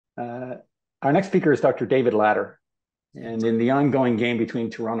Uh, our next speaker is Dr. David Latter. And in the ongoing game between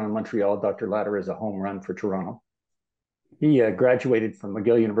Toronto and Montreal, Dr. Latter is a home run for Toronto. He graduated from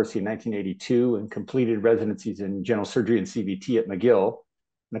McGill University in 1982 and completed residencies in general surgery and CVT at McGill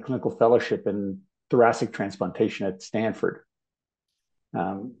and a clinical fellowship in thoracic transplantation at Stanford.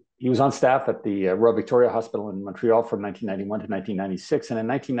 He was on staff at the Royal Victoria Hospital in Montreal from 1991 to 1996. And in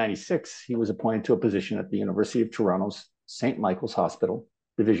 1996, he was appointed to a position at the University of Toronto's St. Michael's Hospital,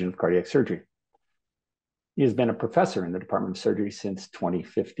 Division of Cardiac Surgery. He has been a professor in the Department of Surgery since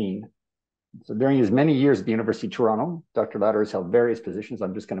 2015. So during his many years at the University of Toronto, Dr. Latter has held various positions.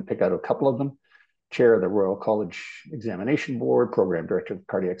 I'm just going to pick out a couple of them. Chair of the Royal College Examination Board, Program Director of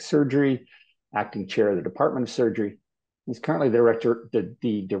Cardiac Surgery, Acting Chair of the Department of Surgery. He's currently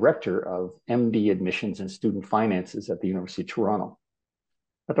the Director of MD Admissions and Student Finances at the University of Toronto.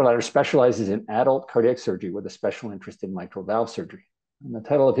 Dr. Latter specializes in adult cardiac surgery with a special interest in mitral valve surgery. And the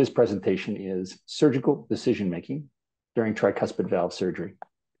title of his presentation is Surgical Decision-Making During Tricuspid Valve Surgery.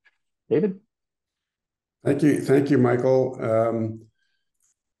 David? Thank you, Michael.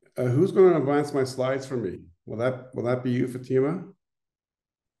 Who's going to advance my slides for me? Will that be you, Fatima?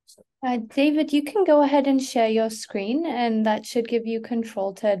 David, you can go ahead and share your screen, and that should give you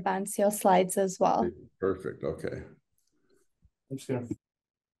control to advance your slides as well. Perfect. Okay.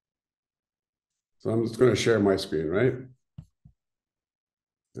 So I'm just going to share my screen, right?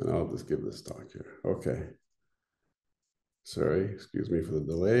 And I'll just give this talk here. Okay. Sorry, excuse me for the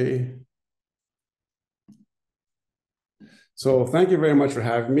delay. So thank you very much for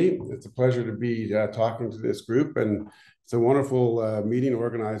having me. It's a pleasure to be talking to this group, and it's a wonderful meeting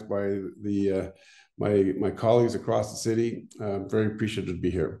organized by my colleagues across the city. I'm very appreciative to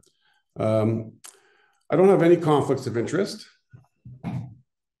be here. I don't have any conflicts of interest,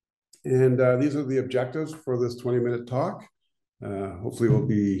 and these are the objectives for this 20-minute talk. Hopefully we'll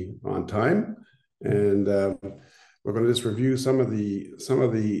be on time, and we're going to just review some of the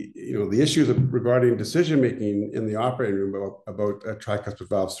the issues regarding decision making in the operating room about tricuspid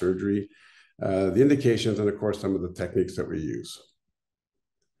valve surgery, the indications, and of course some of the techniques that we use.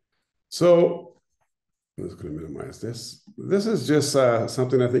 So I'm just going to minimize this. This is just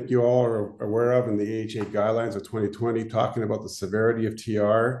something I think you all are aware of in the AHA guidelines of 2020, talking about the severity of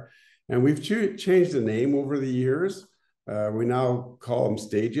TR, and we've changed the name over the years. We now call them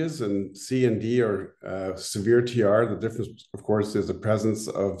stages, and C and D are severe TR. The difference, of course, is the presence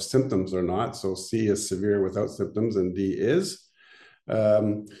of symptoms or not. So C is severe without symptoms, and D is.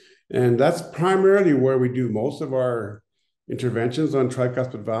 And that's primarily where we do most of our interventions on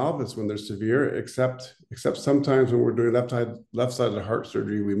tricuspid valve, is when they're severe, except sometimes when we're doing left-sided heart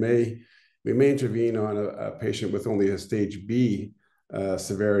surgery, we may intervene on a patient with only a stage B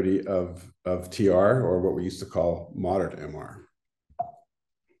severity of TR, or what we used to call moderate MR.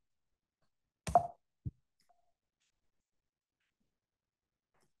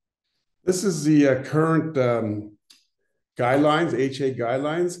 This is the current guidelines, HA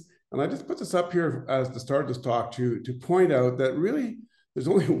guidelines, and I just put this up here as the start of this talk to point out that really there's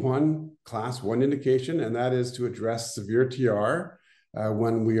only one class 1 indication, and that is to address severe TR.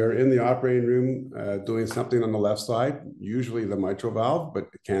 When we are in the operating room doing something on the left side, usually the mitral valve, but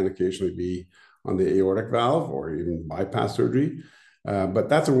it can occasionally be on the aortic valve or even bypass surgery. But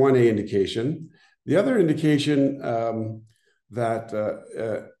that's a 1A indication. The other indication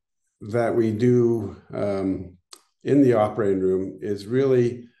that we do in the operating room is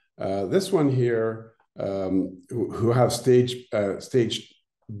really this one here, who have stage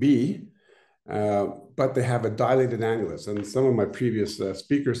B, but they have a dilated annulus. And some of the previous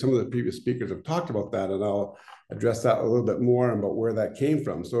speakers have talked about that, and I'll address that a little bit more about where that came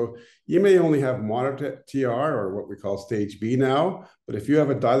from. So you may only have moderate TR, or what we call stage B now, but if you have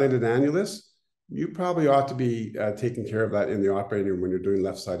a dilated annulus, you probably ought to be taking care of that in the operating room when you're doing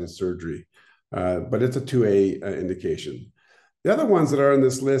left-sided surgery. But it's a 2A indication. The other ones that are on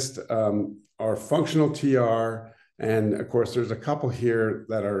this list are functional TR, and of course, there's a couple here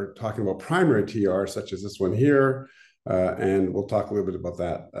that are talking about primary TR, such as this one here, and we'll talk a little bit about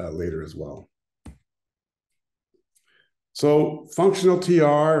that later as well. So functional TR,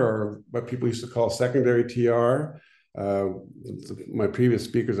 or what people used to call secondary TR, my previous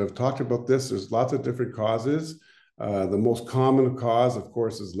speakers have talked about this. There's lots of different causes. The most common cause, of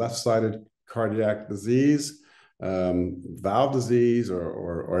course, is left-sided cardiac disease, valve disease,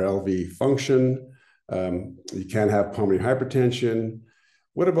 or LV function. You can have pulmonary hypertension.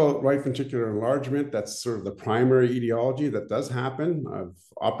 What about right ventricular enlargement? That's sort of the primary etiology that does happen. I've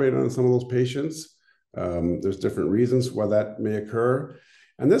operated on some of those patients. There's different reasons why that may occur.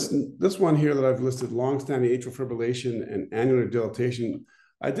 And this one here that I've listed, long-standing atrial fibrillation and annular dilatation,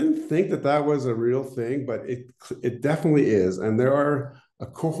 I didn't think that that was a real thing, but it definitely is. And there are a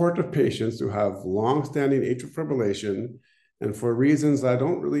cohort of patients who have long-standing atrial fibrillation, and for reasons I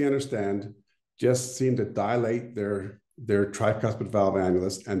don't really understand, just seem to dilate their tricuspid valve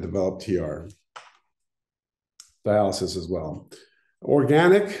annulus and develop TR. Dialysis as well.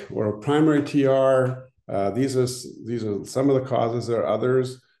 Organic or primary TR, these are some of the causes. There are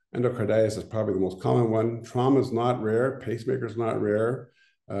others. Endocarditis is probably the most common one. Trauma is not rare. Pacemaker is not rare.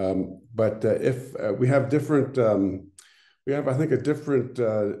 But if we have different, we have, I think, a different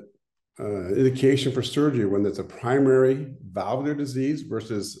indication for surgery when there's a primary valvular disease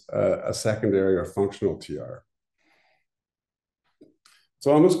versus a secondary or functional TR.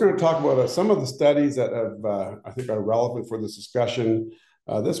 So I'm just going to talk about some of the studies that have, I think, are relevant for this discussion.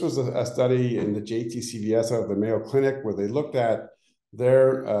 This was a study in the JTCVS out of the Mayo Clinic where they looked at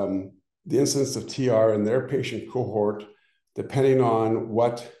their the incidence of TR in their patient cohort, depending on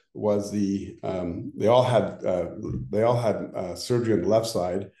what was the they all had surgery on the left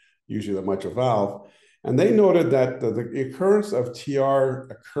side, usually the mitral valve, and they noted that the occurrence of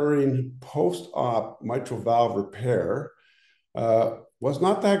TR occurring post-op mitral valve repair was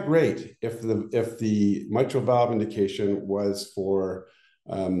not that great if the mitral valve indication was for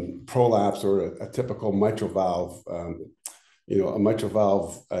prolapse or a typical mitral valve, a mitral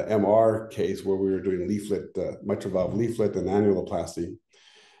valve MR case where we were doing mitral valve leaflet and annuloplasty.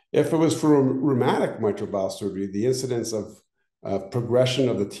 If it was for rheumatic mitral valve surgery, the incidence of progression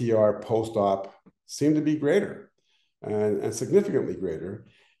of the TR post-op seemed to be greater and significantly greater.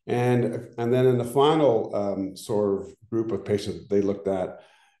 And then in the final sort of group of patients they looked at,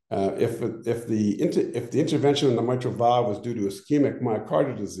 if the intervention in the mitral valve was due to ischemic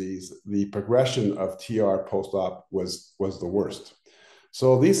myocardial disease, the progression of TR post-op was the worst.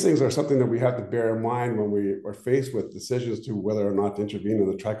 So these things are something that we have to bear in mind when we are faced with decisions to whether or not to intervene in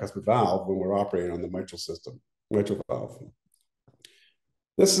the tricuspid valve when we're operating on the mitral valve.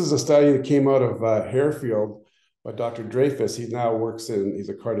 This is a study that came out of Harefield by Dr. Dreyfus. He's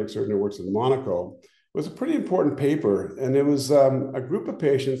a cardiac surgeon who works in Monaco. It was a pretty important paper, and it was a group of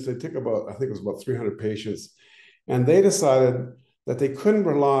patients. They took I think it was about 300 patients, and they decided that they couldn't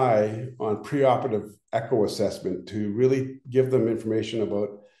rely on preoperative echo assessment to really give them information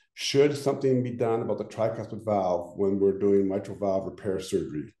about should something be done about the tricuspid valve when we're doing mitral valve repair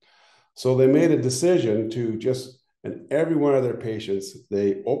surgery. So they made a decision to in every one of their patients,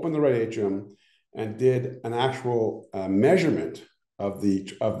 they opened the right atrium and did an actual measurement of the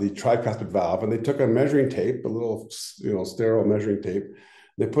tricuspid valve, and they took a measuring tape, a little sterile measuring tape.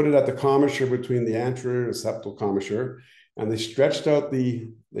 They put it at the commissure between the anterior and septal commissure, and they stretched out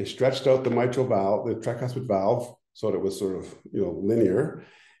the mitral valve, the tricuspid valve, so that it was sort of linear,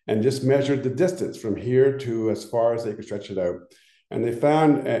 and just measured the distance from here to as far as they could stretch it out. And they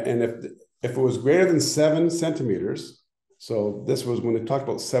found, and if it was greater than 7 centimeters, so this was when they talked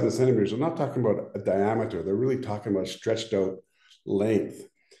about 7 centimeters, they're not talking about a diameter, they're really talking about stretched out length.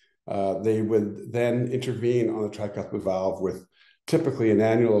 They would then intervene on the tricuspid valve with typically an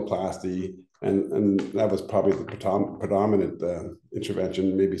annuloplasty, and that was probably the predominant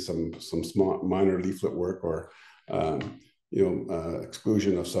intervention, maybe some small minor leaflet work or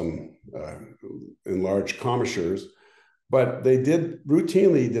exclusion of some enlarged commissures. But they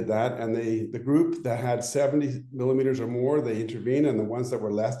routinely did that, and the group that had 70 millimeters or more, they intervened, and the ones that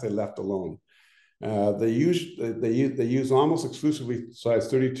were less, they left alone. They use almost exclusively size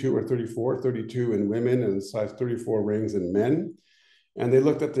 32 or 34, 32 in women and size 34 rings in men, and they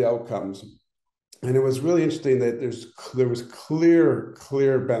looked at the outcomes. And it was really interesting that there was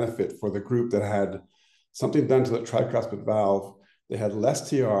clear benefit for the group that had something done to the tricuspid valve. They had less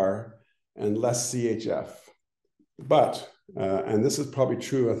TR and less CHF. But, and this is probably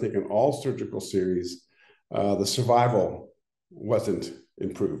true, I think, in all surgical series, the survival wasn't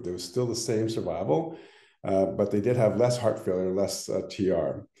improved. It was still the same survival, but they did have less heart failure, less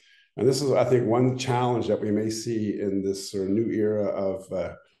TR. And this is, I think, one challenge that we may see in this sort of new era of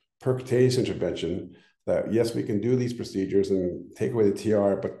percutaneous intervention, that yes, we can do these procedures and take away the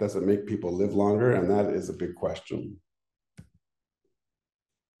TR, but does it make people live longer? And that is a big question.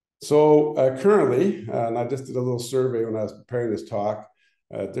 So currently, and I just did a little survey when I was preparing this talk,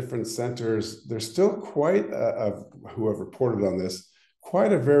 different centers, there's still quite who have reported on this,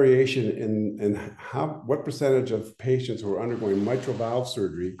 quite a variation in what percentage of patients who are undergoing mitral valve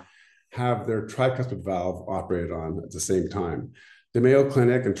surgery have their tricuspid valve operated on at the same time. The Mayo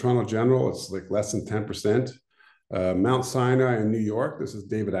Clinic and Toronto General, it's like less than 10%. Mount Sinai in New York, this is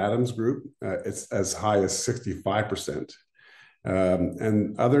David Adams' group, it's as high as 65%.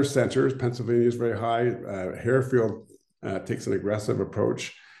 And other centers, Pennsylvania is very high. Harefield takes an aggressive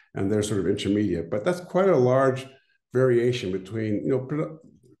approach, and they're sort of intermediate. But that's quite a large variation between,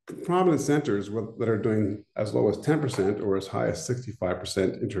 prominent centers that are doing as low as 10% or as high as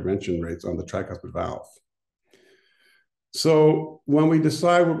 65% intervention rates on the tricuspid valve. So when we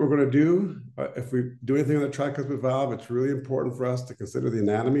decide what we're going to do, if we do anything on the tricuspid valve, it's really important for us to consider the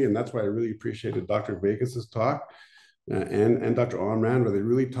anatomy. And that's why I really appreciated Dr. Vegas's talk and Dr. Omran, where they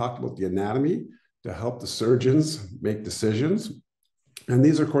really talked about the anatomy to help the surgeons make decisions. And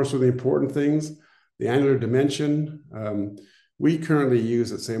these, of course, are the important things. The annular dimension. We currently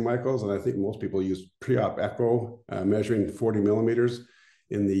use at St. Michael's, and I think most people use pre-op echo, measuring 40 millimeters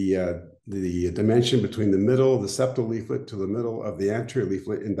in the dimension between the middle of the septal leaflet to the middle of the anterior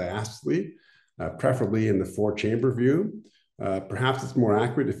leaflet in diastole, preferably in the 4-chamber view. Perhaps it's more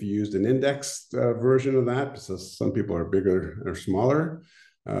accurate if you used an indexed version of that, because some people are bigger or smaller,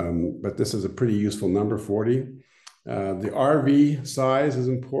 but this is a pretty useful number, 40. The RV size is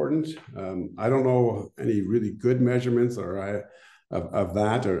important. I don't know any really good measurements of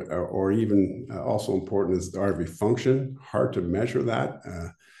that, or even also important is the RV function. Hard to measure that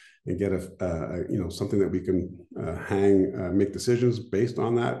and get something that we can make decisions based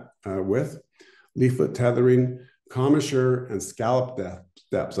on that with. Leaflet tethering, commissure, and scallop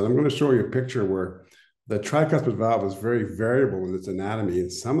depths. And I'm going to show you a picture where the tricuspid valve is very variable in its anatomy,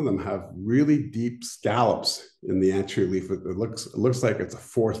 and some of them have really deep scallops in the anterior leaflet. It looks like it's a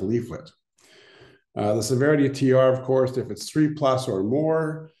 4th leaflet. The severity of TR, of course, if it's 3+ or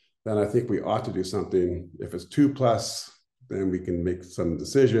more, then I think we ought to do something. If it's 2+, then we can make some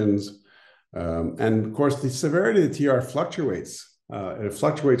decisions. And of course, the severity of the TR fluctuates. It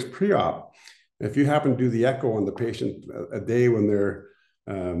fluctuates pre-op. If you happen to do the echo on the patient a day when they're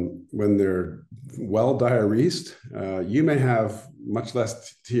well diuresed, you may have much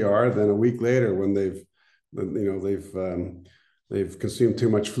less TR than a week later when they've consumed too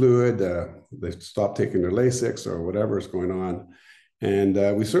much fluid, they've stopped taking their Lasix or whatever is going on.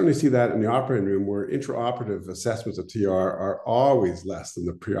 And we certainly see that in the operating room, where intraoperative assessments of TR are always less than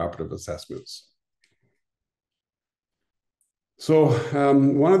the preoperative assessments. So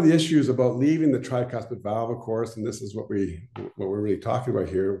one of the issues about leaving the tricuspid valve, of course, and this is what we're really talking about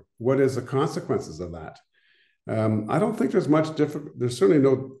here, what is the consequences of that? I don't think there's much different. There's certainly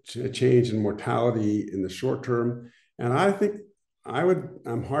no change in mortality in the short term. And I think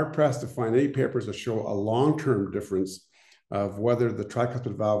I'm hard pressed to find any papers that show a long-term difference of whether the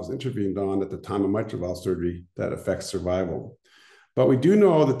tricuspid valve is intervened on at the time of mitral valve surgery that affects survival. But we do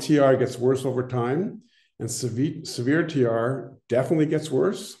know the TR gets worse over time, and severe TR definitely gets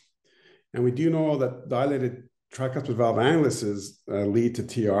worse. And we do know that dilated tricuspid valve annuluses lead to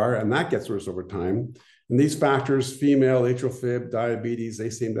TR, and that gets worse over time. And these factors, female, atrial fib, diabetes, they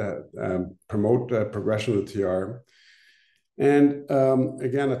seem to promote progression of the TR. And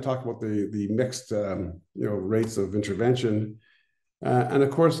again, I talked about the mixed rates of intervention. And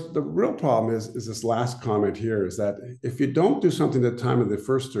of course, the real problem is this last comment here, is that if you don't do something at the time of the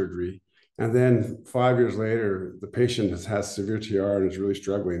first surgery, and then 5 years later, the patient has severe TR and is really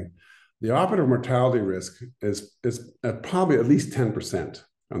struggling, the operative mortality risk is probably at least 10%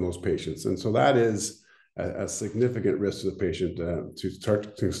 on those patients. And so that is a significant risk to the patient to start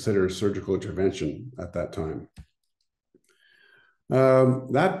to consider surgical intervention at that time.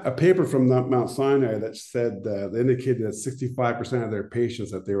 A paper from Mount Sinai that said they indicated that 65% of their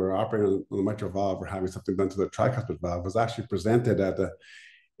patients that they were operating on the mitral valve were having something done to the tricuspid valve was actually presented at the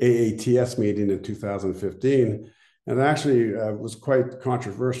AATS meeting in 2015, and actually was quite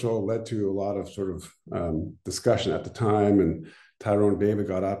controversial, led to a lot of sort of discussion at the time, and Tyrone David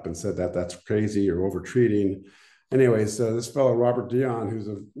got up and said that that's crazy or over-treating. Anyways, this fellow, Robert Dion, who's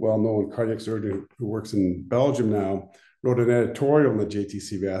a well-known cardiac surgeon who works in Belgium now, wrote an editorial in the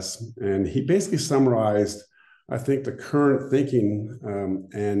JTCVS, and he basically summarized, I think, the current thinking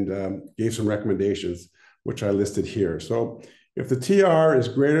and gave some recommendations, which I listed here. So if the TR is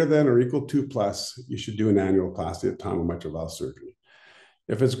greater than or equal to 2+, you should do an annuloplasty at the time of mitral valve surgery.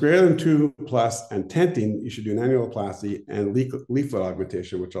 If it's greater than 2+ and tenting, you should do an annuloplasty and leaflet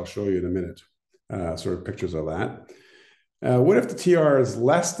augmentation, which I'll show you in a minute, sort of pictures of that. What if the TR is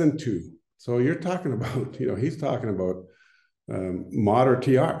less than 2? So you're talking about, he's talking about moderate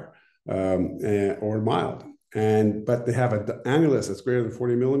TR or mild, but they have an annulus that's greater than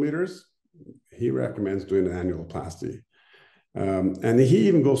 40 millimeters. He recommends doing an annuloplasty. And he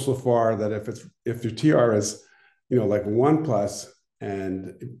even goes so far that if your TR is, like 1+,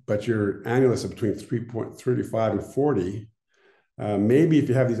 but your annulus is between 3.35 and 40, maybe if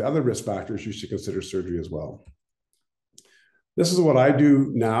you have these other risk factors, you should consider surgery as well. This is what I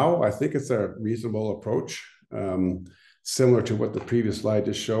do now. I think it's a reasonable approach. similar to what the previous slide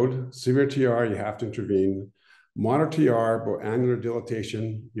just showed. Severe TR, you have to intervene. Moderate TR, but annular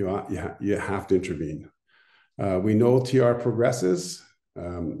dilatation, you have to intervene. We know TR progresses.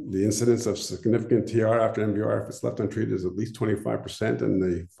 The incidence of significant TR after MVR, if it's left untreated, is at least 25% in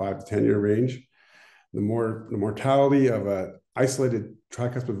the 5 to 10 year range. The mortality of an isolated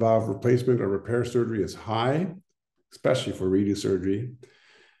tricuspid valve replacement or repair surgery is high, especially for redo surgery.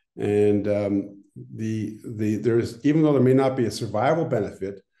 And there is, even though there may not be a survival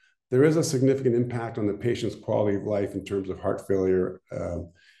benefit, there is a significant impact on the patient's quality of life in terms of heart failure.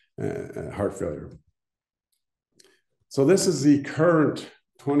 So this is the current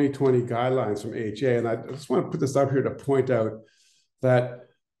 2020 guidelines from AHA, and I just want to put this up here to point out that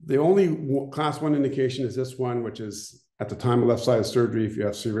the only class 1 indication is this one, which is at the time of left-sided surgery. If you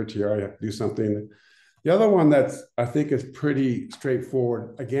have severe TR, you have to do something. The other one that I think is pretty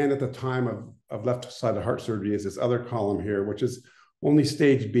straightforward, again, at the time of left-sided heart surgery, is this other column here, which is only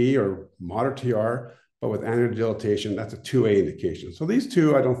stage B or moderate TR, but with annular dilatation. That's a 2A indication. So these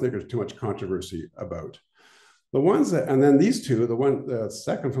two, I don't think there's too much controversy about. The ones that, and then these two, the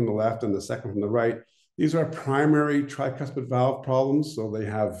second from the left and the second from the right, these are primary tricuspid valve problems. So they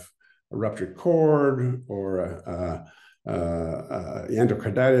have a ruptured cord or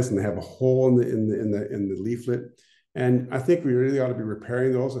endocarditis, and they have a hole in the leaflet. And I think we really ought to be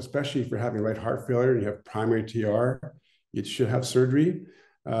repairing those, especially if you're having right heart failure and you have primary TR. You should have surgery.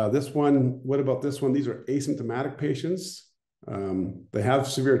 This one, what about this one? These are asymptomatic patients. They have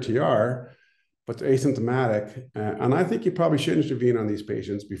severe TR, but they're asymptomatic. And I think you probably should intervene on these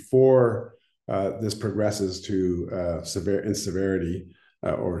patients before this progresses to severity,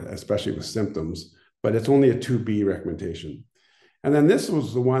 or especially with symptoms. But it's only a 2B recommendation. And then this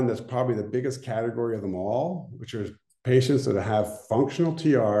was the one that's probably the biggest category of them all, which are patients that have functional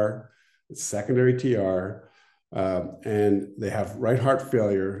TR, secondary TR, and they have right heart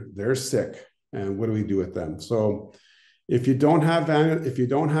failure. They're sick, and what do we do with them? So if you don't have pulmonary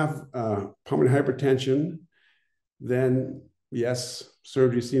hypertension, then yes,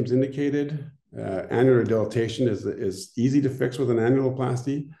 surgery seems indicated. Annular dilatation is easy to fix with an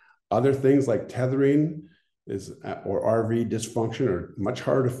annuloplasty. Other things like tethering or RV dysfunction are much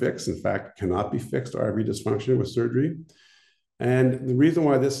harder to fix. In fact, cannot be fixed, RV dysfunction, with surgery. And the reason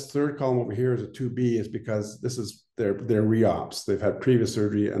why this third column over here is a 2B is because this is their re-ops. They've had previous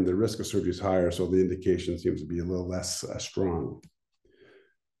surgery and the risk of surgery is higher, so the indication seems to be a little less strong.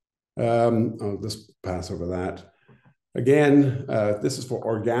 I'll just pass over that. Again, this is for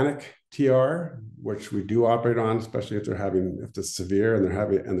organic TR, which we do operate on, especially if it's severe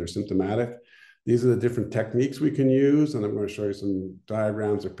and they're symptomatic. These are the different techniques we can use, and I'm going to show you some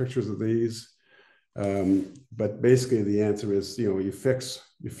diagrams or pictures of these. But basically, the answer is, you fix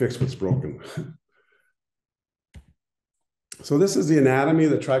what's broken. So this is the anatomy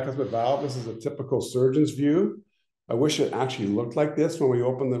of the tricuspid valve. This is a typical surgeon's view. I wish it actually looked like this when we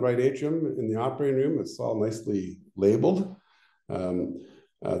opened the right atrium in the operating room. It's all nicely labeled.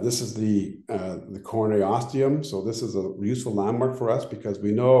 This is the coronary ostium. So this is a useful landmark for us because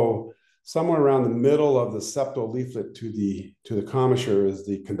we know somewhere around the middle of the septal leaflet to the commissure is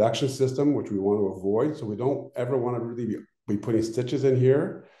the conduction system, which we want to avoid. So we don't ever want to really be putting stitches in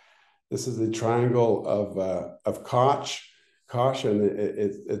here. This is the triangle of Koch, and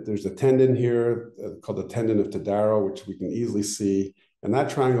there's a tendon here called the tendon of Tadaro, which we can easily see. And that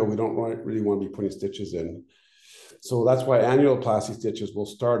triangle, we don't really want to be putting stitches in. So that's why annuloplasty stitches will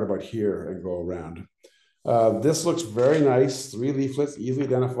start about here and go around. This looks very nice. 3 leaflets, easily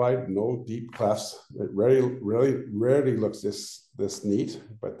identified, no deep clefts. It rarely looks this neat,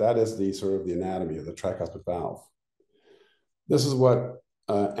 but that is the sort of the anatomy of the tricuspid valve. This is what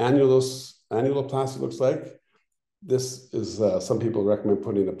annuloplasty looks like. This is, some people recommend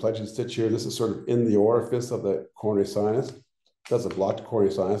putting a pledging stitch here. This is sort of in the orifice of the coronary sinus. It doesn't block the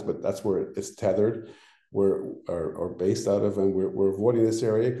coronary sinus, but that's where it's tethered, or based out of, and we're avoiding this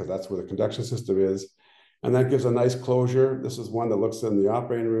area because that's where the conduction system is. And that gives a nice closure. This is one that looks in the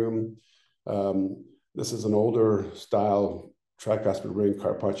operating room. This is an older style tricuspid ring,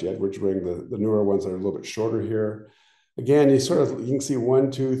 Carpacci-Edwards ring. The newer ones are a little bit shorter here. Again, you can see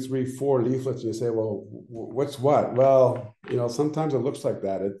 1, 2, 3, 4 leaflets, and you say, well, what's what? Well, sometimes it looks like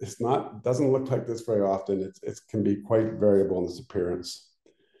that. It doesn't look like this very often. It can be quite variable in its appearance.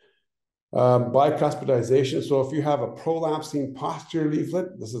 Bicuspidization. So if you have a prolapsing posterior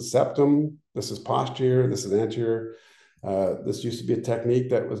leaflet, this is septum, this is posterior, this is anterior. This used to be a technique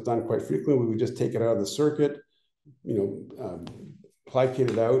that was done quite frequently. We would just take it out of the circuit, plicate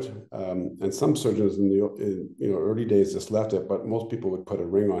it out. And some surgeons in the early days just left it, but most people would put a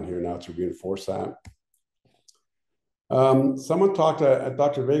ring on here now to reinforce that. Someone talked,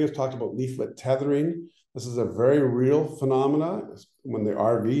 Dr. Vegas talked about leaflet tethering. This is a very real phenomena. When the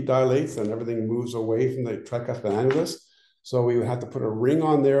RV dilates and everything moves away from the tricuspid annulus. So we would have to put a ring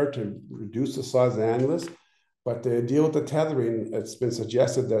on there to reduce the size of the annulus. But to deal with the tethering, it's been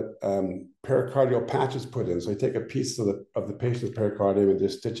suggested that pericardial patches put in. So you take a piece of the patient's pericardium and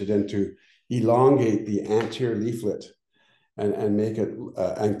just stitch it in to elongate the anterior leaflet and make it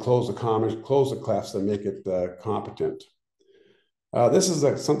and close the clefts and make it competent. This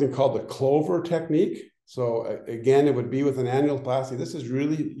is something called the Clover technique. So again, it would be with an annuloplasty. This is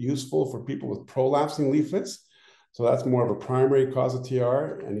really useful for people with prolapsing leaflets. So that's more of a primary cause of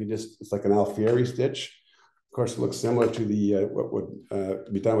TR, and it's like an Alfieri stitch. Of course, it looks similar to the what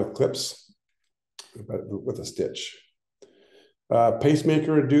would be done with clips, but with a stitch.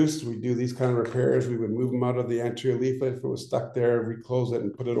 Pacemaker reduced, we do these kind of repairs. We would move them out of the anterior leaflet. If it was stuck there, reclose it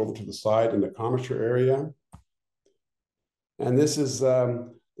and put it over to the side in the commissure area. And this is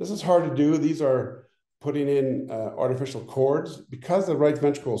hard to do. These are putting in artificial cords. Because the right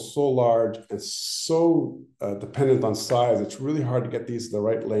ventricle is so large and so dependent on size, it's really hard to get these the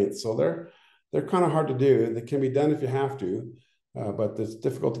right length. So they're kind of hard to do. They can be done if you have to, but it's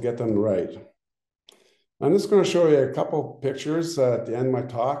difficult to get them right. I'm just going to show you a couple pictures at the end of my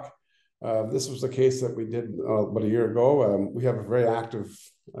talk. This was the case that we did about a year ago. We have a very active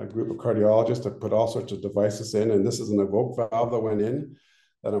group of cardiologists that put all sorts of devices in, and this is an evoke valve that went in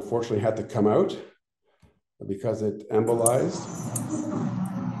that unfortunately had to come out because it embolized.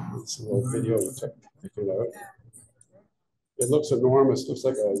 This is a little video of taking it out. It looks enormous, looks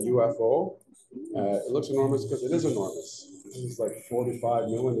like a UFO. It looks enormous because it is enormous. This is like 45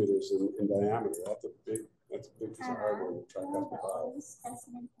 millimeters in diameter. That's a big piece of hardware to tricuspid valve.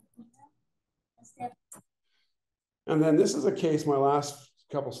 And then this is a case, my last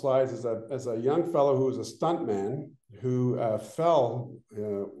couple slides, is a young fellow who was a stuntman who fell,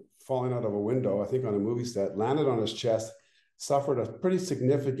 falling out of a window, I think on a movie set, landed on his chest, suffered a pretty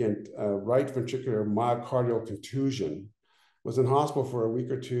significant right ventricular myocardial contusion, was in hospital for a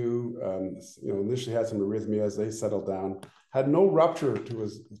week or two, initially had some arrhythmias, they settled down, had no rupture to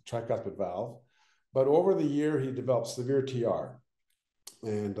his tricuspid valve, but over the year he developed severe TR.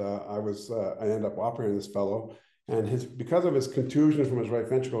 And I ended up operating this fellow, and because of his contusion from his right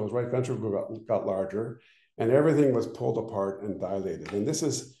ventricle got larger, and everything was pulled apart and dilated. And this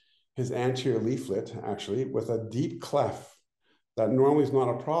is his anterior leaflet, actually, with a deep cleft that normally is not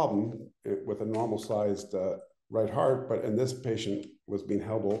a problem with a normal sized right heart, but in this patient was being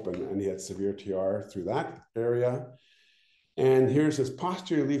held open and he had severe TR through that area. And here's his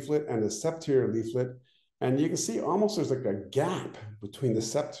posterior leaflet and his septal leaflet. And you can see almost there's like a gap between the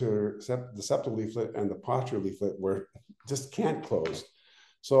septal leaflet and the posterior leaflet where it just can't close.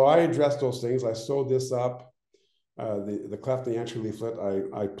 So I addressed those things. I sewed this up, the cleft in the anterior leaflet.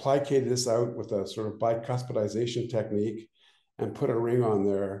 I plicated this out with a sort of bicuspidization technique and put a ring on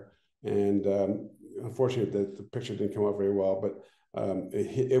there. And unfortunately, the picture didn't come out very well, but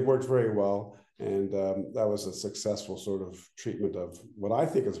it worked very well. And that was a successful sort of treatment of what I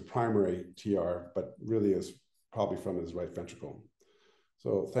think is a primary TR, but really is probably from his right ventricle.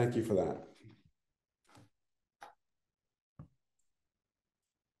 So thank you for that.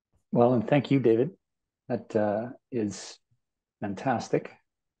 Well, and thank you, David. That is fantastic.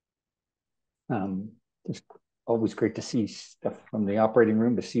 Just always great to see stuff from the operating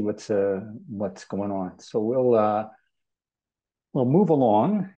room to see what's going on. So we'll move along.